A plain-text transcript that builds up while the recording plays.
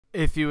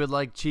If you would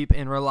like cheap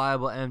and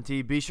reliable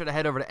MT, be sure to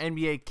head over to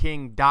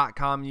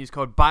NBAking.com and use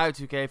code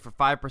BIO2K for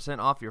 5%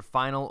 off your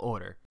final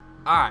order.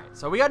 Alright,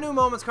 so we got new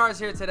moments cards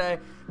here today.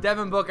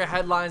 Devin Booker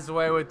headlines the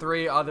way with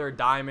two other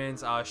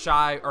diamonds,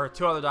 Shy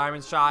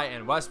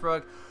and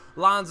Westbrook.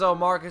 Lonzo,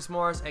 Marcus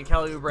Morris, and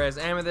Kelly Oubre as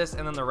Amethyst,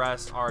 and then the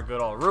rest are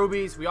good old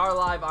rubies. We are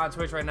live on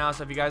Twitch right now,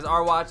 so if you guys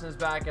are watching this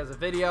back as a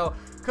video,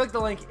 click the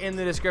link in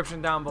the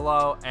description down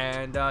below,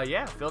 and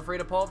yeah, feel free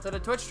to pull up to the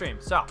Twitch stream.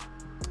 So,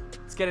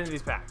 let's get into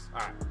these packs.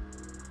 Alright.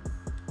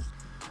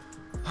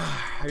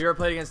 Have you ever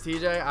played against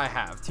TJ? I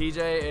have.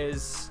 TJ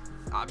is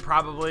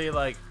probably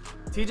like...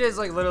 TJ is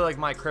like literally like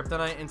my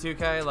kryptonite in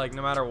 2K. Like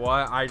no matter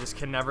what, I just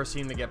can never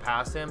seem to get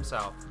past him.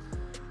 So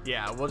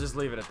yeah, we'll just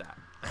leave it at that.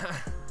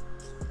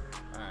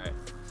 All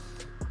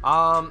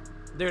right.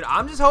 Dude,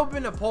 I'm just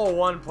hoping to pull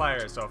one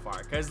player so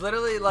far, because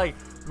literally like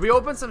we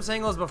opened some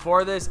singles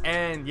before this,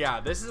 and yeah,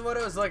 this is what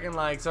it was looking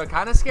like. So it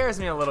kind of scares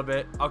me a little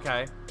bit.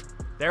 Okay,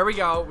 there we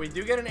go. We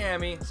do get an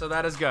Ami, so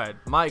that is good.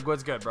 Mike,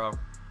 what's good, bro?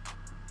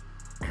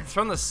 It's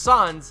from the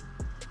Suns.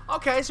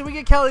 Okay, so we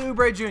get Kelly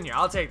Oubre Jr.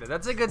 I'll take that.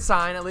 That's a good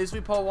sign. At least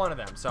we pull one of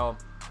them. So,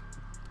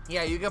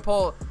 yeah, you can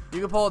pull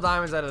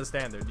diamonds out of the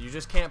standard. You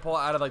just can't pull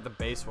out of like the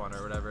base one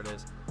or whatever it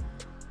is.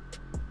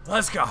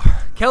 Let's go.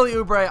 Kelly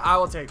Oubre, I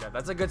will take that.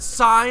 That's a good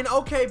sign.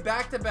 Okay,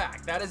 back to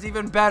back. That is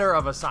even better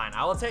of a sign.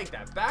 I will take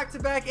that. Back to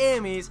back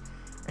Amis,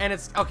 and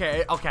it's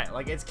okay.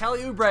 Like it's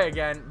Kelly Oubre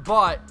again,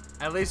 but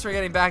at least we're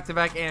getting back to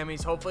back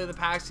Amis. Hopefully the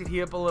packs could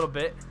heat up a little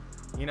bit.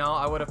 You know,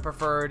 I would have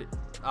preferred,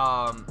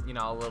 you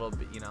know, a little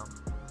bit. You know.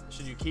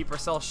 Should you keep or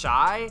sell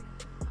Shy?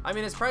 I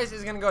mean, his price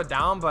is gonna go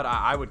down, but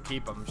I would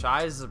keep him.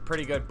 Shy is a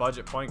pretty good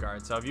budget point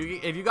guard, so if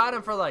you got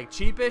him for like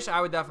cheapish, I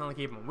would definitely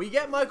keep him. We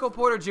get Michael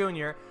Porter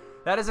Jr.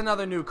 That is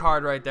another new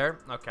card right there.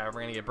 Okay,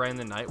 we're gonna get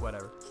Brandon Knight,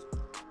 whatever.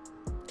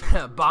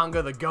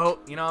 Bonga the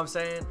GOAT, you know what I'm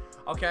saying?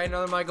 Okay,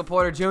 another Michael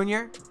Porter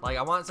Jr. Like,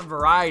 I want some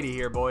variety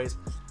here, boys.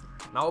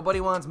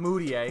 Nobody wants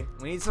Moutier.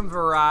 We need some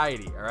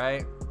variety, all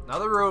right?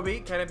 Another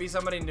Ruby. Can it be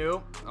somebody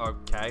new?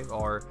 Okay,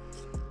 or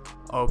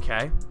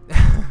okay.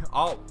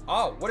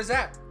 Oh, what is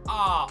that?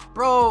 Oh,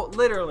 bro,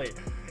 literally.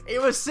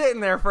 It was sitting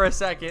there for a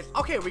second.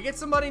 Okay, we get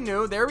somebody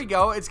new. There we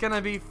go. It's going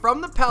to be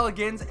from the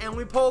Pelicans, and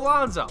we pull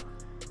Lonzo.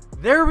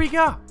 There we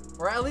go.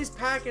 We're at least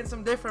packing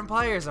some different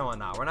players and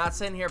whatnot. We're not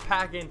sitting here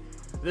packing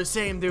the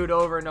same dude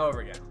over and over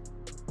again.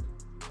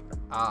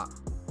 Thanks.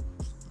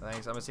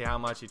 I'm going to see how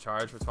much he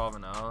charged for 12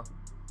 and 0.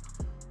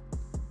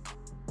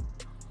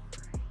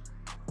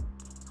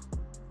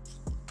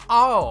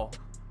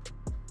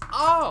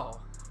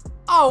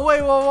 Oh,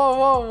 wait,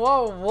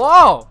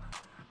 whoa.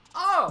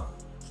 Oh,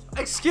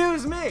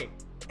 excuse me.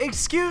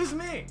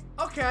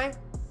 Okay,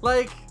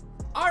 like,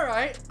 all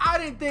right. I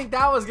didn't think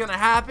that was going to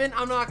happen.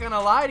 I'm not going to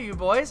lie to you,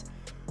 boys.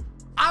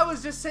 I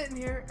was just sitting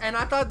here, and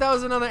I thought that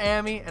was another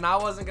Ami, and I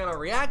wasn't going to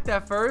react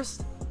at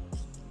first.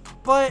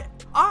 But,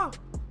 oh,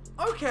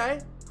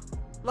 okay.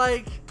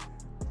 Like,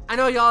 I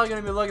know y'all are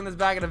going to be looking this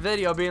back in the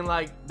video being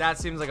like, that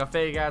seems like a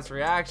fake-ass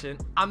reaction.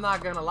 I'm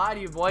not going to lie to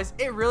you, boys.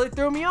 It really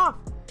threw me off.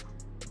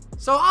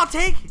 So I'll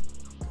take it.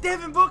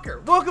 Devin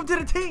Booker, welcome to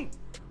the team.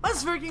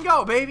 Let's freaking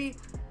go, baby.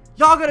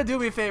 Y'all gotta do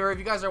me a favor. If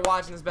you guys are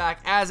watching this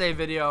back as a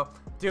video,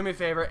 do me a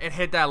favor and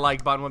hit that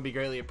like button. Would be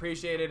greatly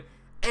appreciated.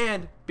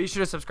 And be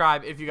sure to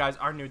subscribe if you guys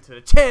are new to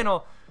the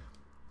channel.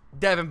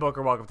 Devin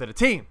Booker, welcome to the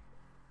team.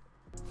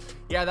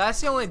 Yeah,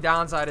 that's the only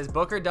downside is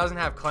Booker doesn't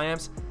have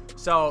clamps.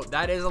 So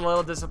that is a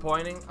little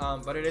disappointing,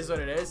 but it is what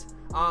it is.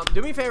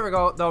 Do me a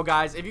favor, though,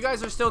 guys. If you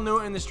guys are still new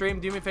in the stream,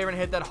 do me a favor and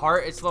hit that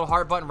heart. It's a little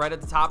heart button right at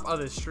the top of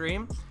the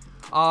stream.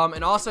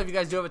 And also, if you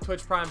guys do have a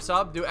Twitch Prime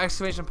sub, do !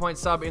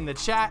 Sub in the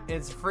chat.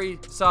 It's a free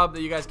sub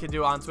that you guys can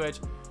do on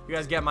Twitch. You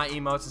guys get my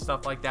emotes and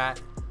stuff like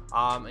that.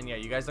 And yeah,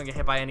 you guys don't get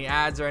hit by any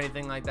ads or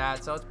anything like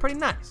that. So it's pretty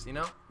nice, you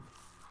know?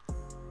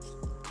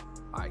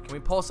 All right, can we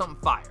pull something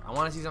fire? I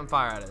want to see something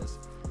fire out of this.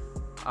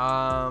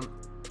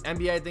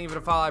 NBA, thank you for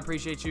the follow. I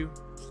appreciate you.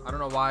 I don't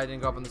know why I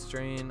didn't go up on the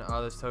screen.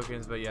 Oh, there's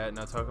tokens, but yeah,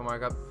 no token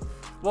markup.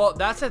 Well,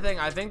 that's the thing.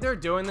 I think they're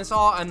doing this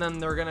all, and then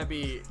they're gonna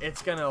be.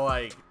 It's gonna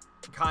like,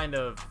 kind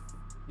of,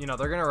 you know,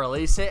 they're gonna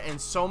release it, and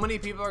so many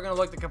people are gonna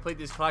look to complete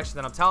these collections.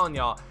 And I'm telling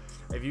y'all,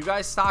 if you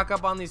guys stock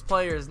up on these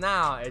players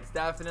now, it's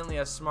definitely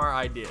a smart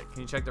idea. Can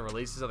you check the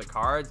releases of the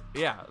cards?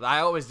 Yeah, I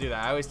always do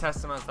that. I always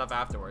test them on stuff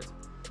afterwards.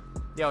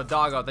 Yo,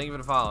 Doggo, thank you for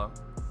the follow.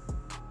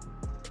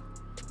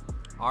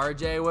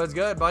 RJ, what's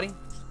good, buddy?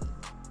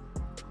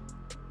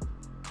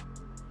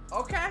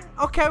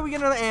 Okay, we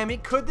get another Ami.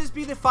 Could this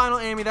be the final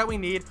Ami that we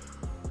need?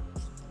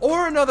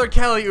 Or another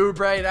Kelly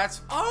Oubre?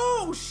 That's,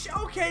 oh,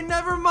 okay,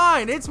 never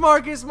mind. It's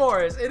Marcus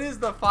Morris. It is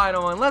the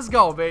final one. Let's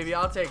go, baby.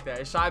 I'll take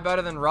that. Is Shy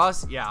better than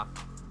Russ? Yeah.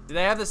 Do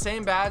they have the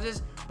same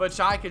badges? But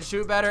Shy can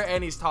shoot better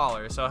and he's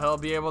taller, so he'll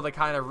be able to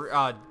kind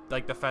of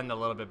like defend a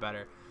little bit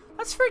better.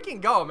 Let's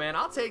freaking go, man.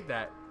 I'll take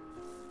that.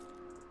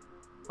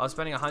 I was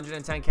spending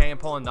 110K and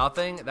pulling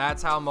nothing.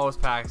 That's how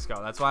most packs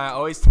go. That's why I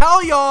always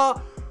tell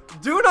y'all,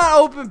 do not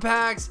open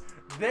packs.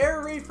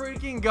 There we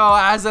freaking go.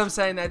 As I'm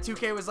saying that,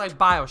 2K was like,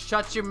 Bio,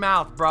 shut your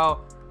mouth,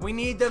 bro. We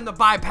need them to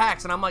buy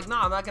packs. And I'm like, no,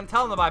 I'm not going to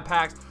tell them to buy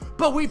packs.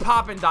 But we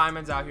popping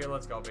diamonds out here.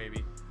 Let's go,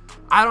 baby.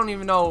 I don't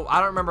even know. I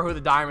don't remember who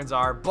the diamonds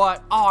are.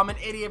 But, oh, I'm an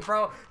idiot,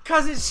 bro.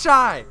 Because it's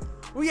Shy.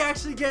 We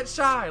actually get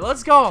Shy.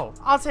 Let's go.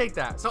 I'll take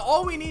that. So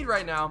all we need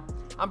right now,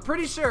 I'm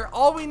pretty sure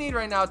all we need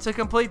right now to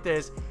complete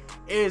this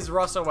is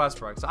Russell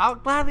Westbrook. So I'll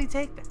gladly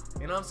take that.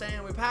 You know what I'm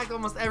saying? We packed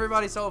almost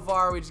everybody so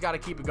far. We just got to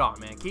keep it going,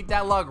 man. Keep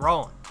that luck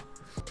rolling.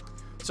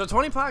 So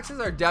 20 boxes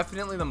are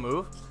definitely the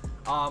move.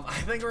 I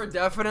think we're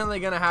definitely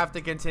going to have to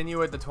continue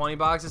with the 20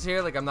 boxes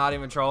here. Like, I'm not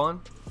even trolling.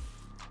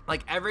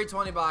 Like, every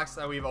 20 box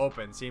that we've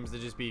opened seems to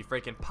just be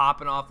freaking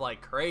popping off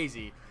like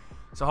crazy.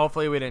 So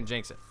hopefully we didn't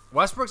jinx it.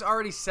 Westbrook's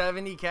already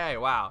 70K.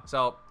 Wow.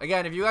 So,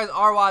 again, if you guys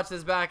are watching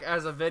this back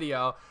as a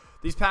video,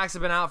 these packs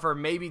have been out for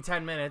maybe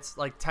 10 minutes,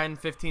 like 10,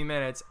 15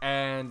 minutes.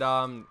 And,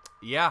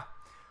 yeah.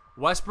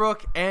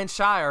 Westbrook and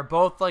Shy are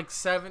both like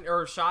Shy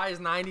is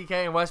 90K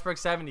and Westbrook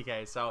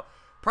 70K. So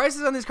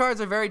prices on these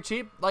cards are very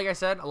cheap. Like I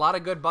said, a lot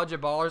of good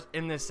budget ballers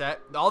in this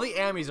set. All the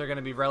Ammies are going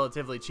to be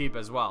relatively cheap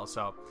as well.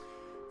 So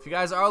if you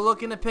guys are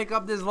looking to pick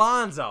up this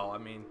Lonzo, I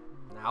mean,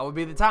 now would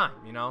be the time,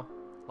 you know.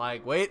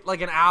 Like, wait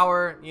like an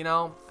hour, you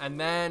know, and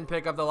then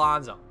pick up the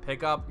Lonzo.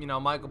 Pick up, you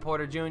know, Michael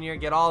Porter Jr.,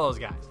 get all those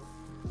guys.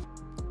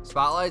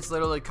 Spotlights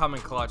literally come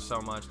in clutch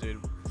so much,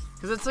 dude.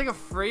 Because it's like a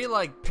free,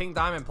 like, pink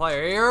diamond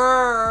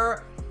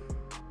player.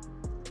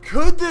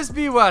 Could this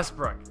be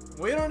Westbrook?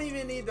 We don't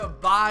even need to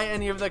buy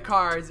any of the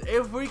cards.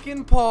 If we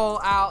can pull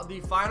out the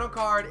final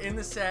card in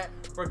the set,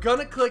 we're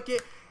gonna click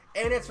it,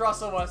 and it's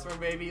Russell Westbrook,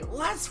 baby.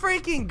 Let's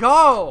freaking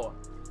go.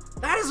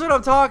 That is what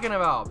I'm talking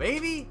about,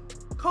 baby.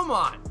 Come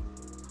on.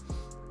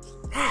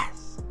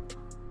 Yes.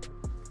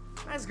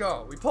 Let's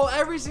go. We pull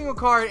every single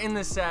card in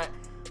the set,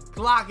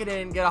 lock it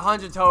in, get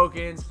 100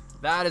 tokens.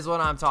 That is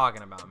what I'm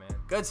talking about, man.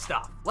 Good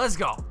stuff. Let's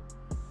go.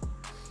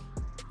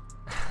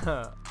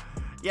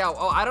 Yeah,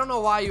 well, I don't know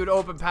why you would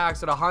open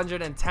packs with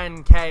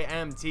 110K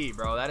MT,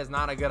 bro. That is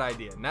not a good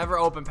idea. Never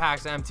open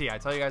packs MT. I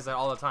tell you guys that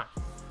all the time.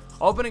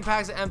 Opening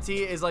packs at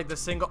MT is like the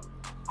single...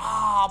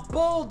 Ah,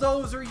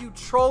 bulldozer, you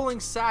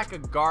trolling sack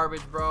of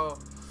garbage, bro.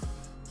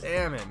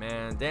 Damn it,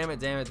 man. Damn it,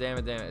 damn it, damn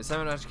it, damn it.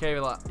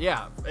 700K.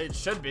 Yeah, it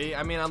should be.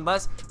 I mean,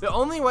 unless... The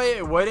only way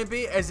it wouldn't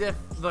be is if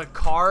the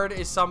card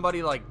is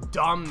somebody, like,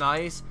 dumb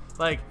nice.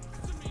 Like,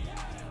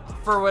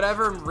 for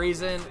whatever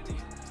reason...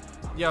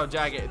 Yo,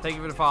 Jacket, thank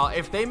you for the follow.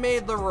 If they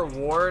made the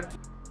reward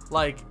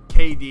like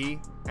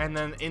KD, and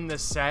then in the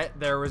set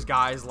there was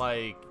guys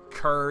like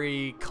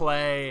Curry,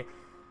 Clay,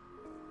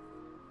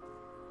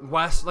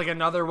 like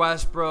another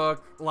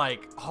Westbrook,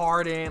 like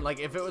Harden,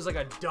 like if it was like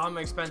a dumb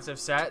expensive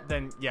set,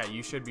 then yeah,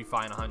 you should be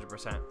fine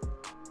 100%.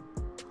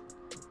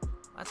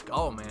 Let's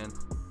go, man.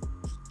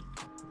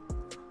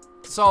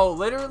 So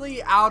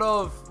literally out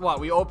of what,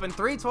 we opened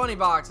 320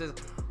 boxes.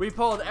 We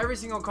pulled every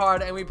single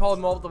card, and we pulled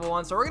multiple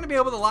ones. So we're going to be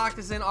able to lock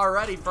this in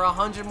already for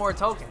 100 more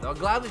tokens. I'll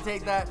gladly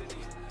take that.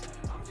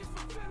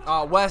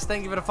 Wes,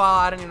 thank you for the follow.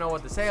 I don't even know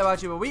what to say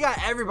about you, but we got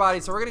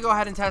everybody. So we're going to go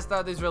ahead and test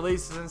out these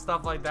releases and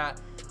stuff like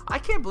that. I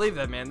can't believe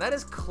that, man. That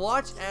is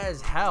clutch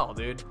as hell,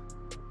 dude.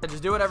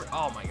 Just do whatever.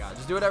 Oh, my God.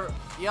 Just do whatever.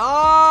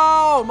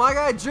 Yo, my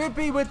guy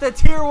Drippy with the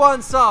tier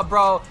 1 sub,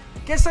 bro.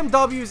 Get some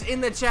W's in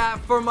the chat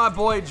for my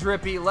boy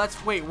Drippy.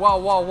 Let's wait. Whoa,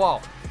 whoa,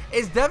 whoa.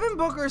 Is Devin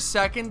Booker's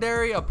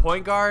secondary a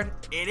point guard?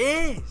 It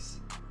is.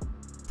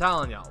 I'm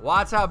telling y'all,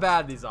 watch how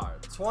bad these are.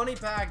 20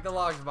 pack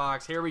deluxe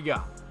box. Here we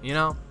go. You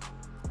know,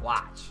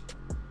 watch.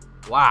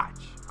 Watch.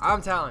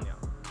 I'm telling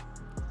y'all.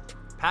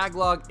 Pack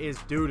log is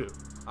doo-doo.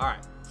 All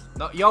right.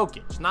 No,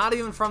 Jokic, not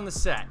even from the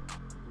set.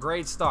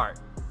 Great start.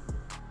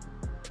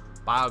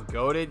 Bio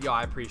goated. Yo,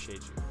 I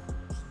appreciate you.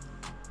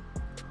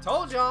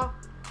 Told y'all.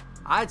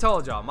 I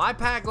told y'all. My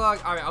pack log.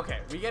 All right,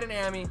 okay. We get an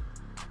Ammy.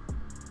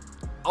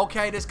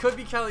 Okay, this could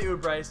be Kelly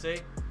Oubre,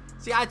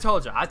 see, I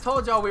told y'all. I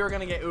told y'all we were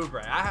going to get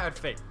Oubre. I had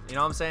faith. You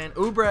know what I'm saying?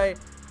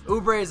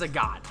 Oubre is a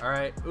god, all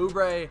right?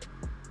 Oubre,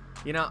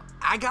 you know,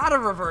 I got to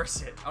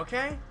reverse it,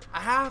 okay?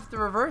 I have to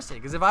reverse it,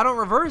 because if I don't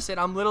reverse it,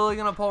 I'm literally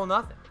going to pull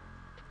nothing.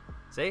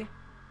 See?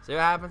 See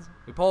what happens?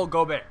 We pull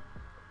Gobert.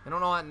 I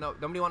don't know what,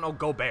 nobody want no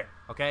Gobert,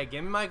 okay?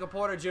 Give me Michael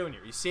Porter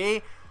Jr. You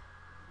see?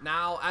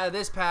 Now, out of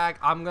this pack,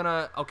 I'm going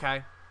to,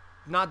 okay,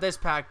 not this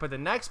pack, but the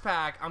next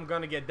pack, I'm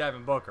going to get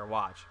Devin Booker.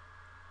 Watch.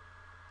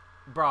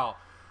 Bro,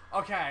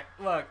 okay,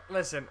 look,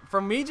 listen,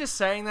 from me just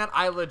saying that,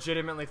 I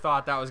legitimately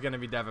thought that was going to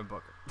be Devin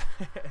Booker.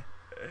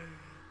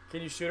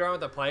 Can you shoot around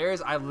with the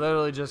players? I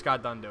literally just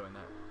got done doing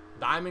that.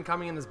 Diamond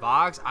coming in this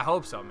box? I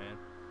hope so, man.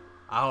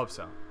 I hope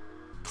so.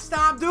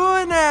 Stop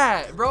doing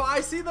that, bro.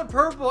 I see the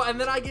purple, and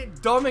then I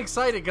get dumb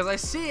excited because I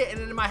see it,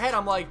 and in my head,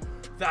 I'm like,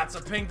 that's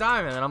a pink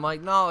diamond. And I'm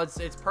like, no,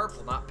 it's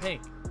purple, not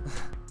pink.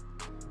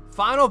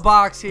 Final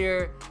box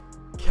here.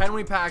 Can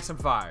we pack some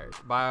fires?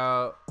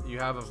 Bio, you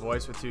have a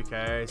voice with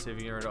 2K. See if you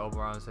can get rid of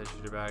Oberon and say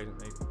shoot your bag.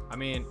 I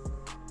mean,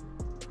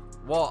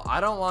 well, I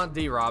don't want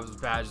D-Rob's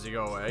badge to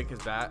go away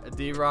because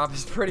D-Rob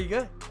is pretty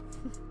good.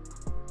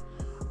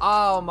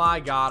 Oh my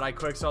God, I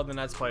quick sold the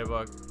Nets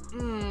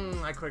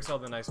playbook. I quick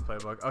sold the Nets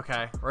playbook.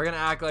 Okay, we're gonna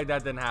act like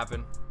that didn't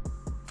happen.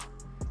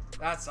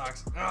 That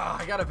sucks.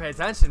 I gotta pay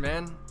attention,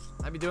 man.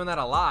 I'd be doing that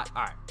a lot.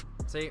 All right,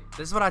 See,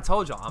 this is what I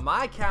told y'all. On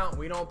my account,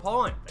 we don't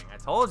pull anything. I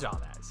told y'all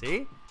that.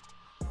 See?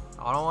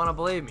 Y'all don't want to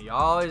believe me.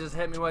 Y'all always just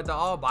hit me with the,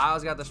 oh,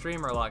 Bio's got the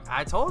streamer luck.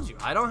 I told you.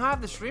 I don't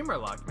have the streamer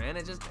luck, man.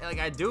 It just, like,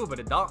 I do, but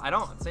I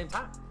don't at the same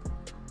time.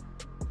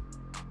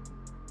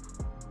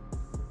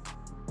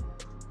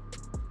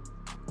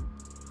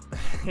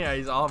 Yeah,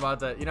 he's all about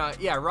the, you know,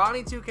 yeah,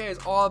 Ronnie 2K is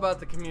all about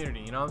the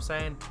community, you know what I'm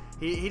saying?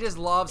 He just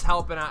loves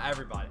helping out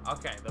everybody.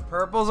 Okay, the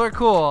purples are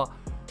cool.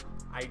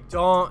 I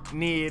don't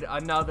need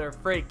another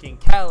freaking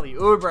Kelly,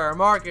 Uber,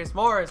 Marcus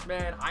Morris,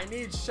 man. I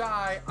need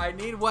Shy. I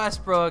need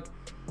Westbrook.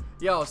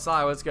 Yo,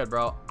 Sai, what's good,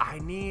 bro? I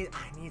need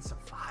some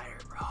fire,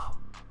 bro. I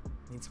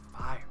need some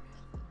fire,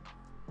 man.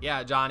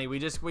 Yeah, Johnny, we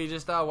just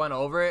went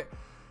over it.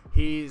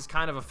 He's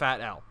kind of a fat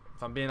L,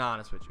 if I'm being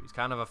honest with you. He's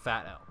kind of a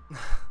fat L.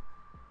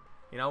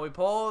 You know, we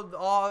pulled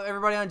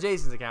everybody on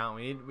Jason's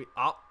account.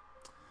 Oh.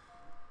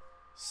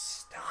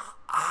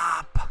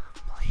 Stop,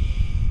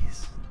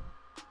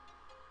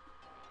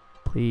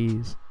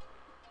 please.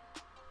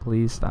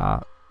 Please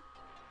stop.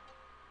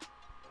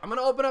 I'm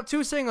gonna open up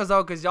 2 singles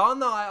though, because y'all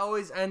know I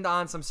always end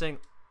on some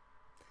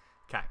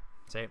Okay,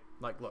 see,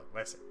 like, look,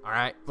 listen, all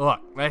right, look,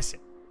 listen.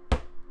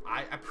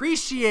 I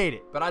appreciate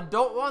it, but I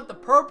don't want the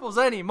purples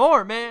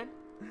anymore, man.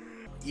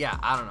 Yeah,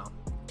 I don't know.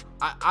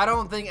 I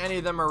don't think any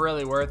of them are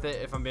really worth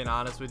it, if I'm being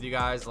honest with you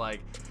guys.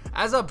 Like,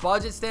 as a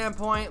budget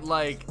standpoint,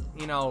 like,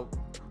 you know,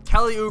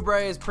 Kelly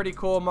Oubre is pretty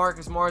cool.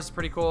 Marcus Morris is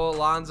pretty cool.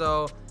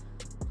 Lonzo,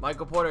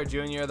 Michael Porter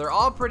Jr., they're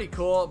all pretty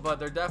cool, but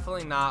they're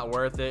definitely not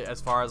worth it as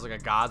far as, like, a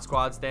God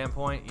Squad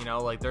standpoint. You know,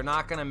 like, they're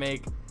not going to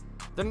make...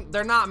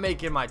 They're not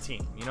making my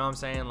team. You know what I'm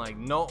saying? Like,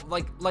 no,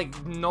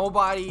 like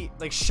nobody...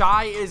 Like,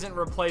 Shy isn't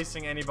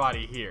replacing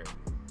anybody here.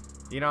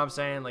 You know what I'm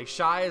saying? Like,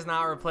 Shy is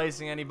not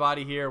replacing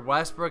anybody here.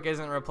 Westbrook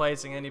isn't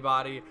replacing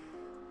anybody.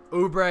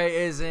 Oubre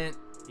isn't.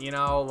 You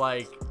know,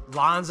 like,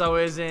 Lonzo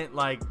isn't.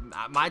 Like,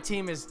 my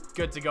team is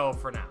good to go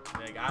for now.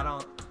 Like, I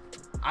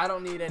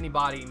don't need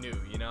anybody new.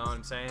 You know what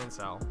I'm saying?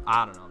 So,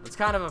 I don't know. It's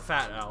kind of a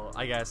fat L,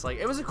 I guess. Like,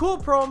 it was a cool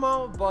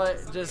promo,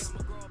 but just...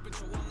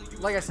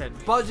 Like I said,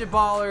 budget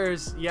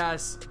ballers,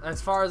 yes.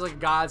 As far as, like,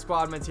 God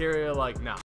Squad material, like, no.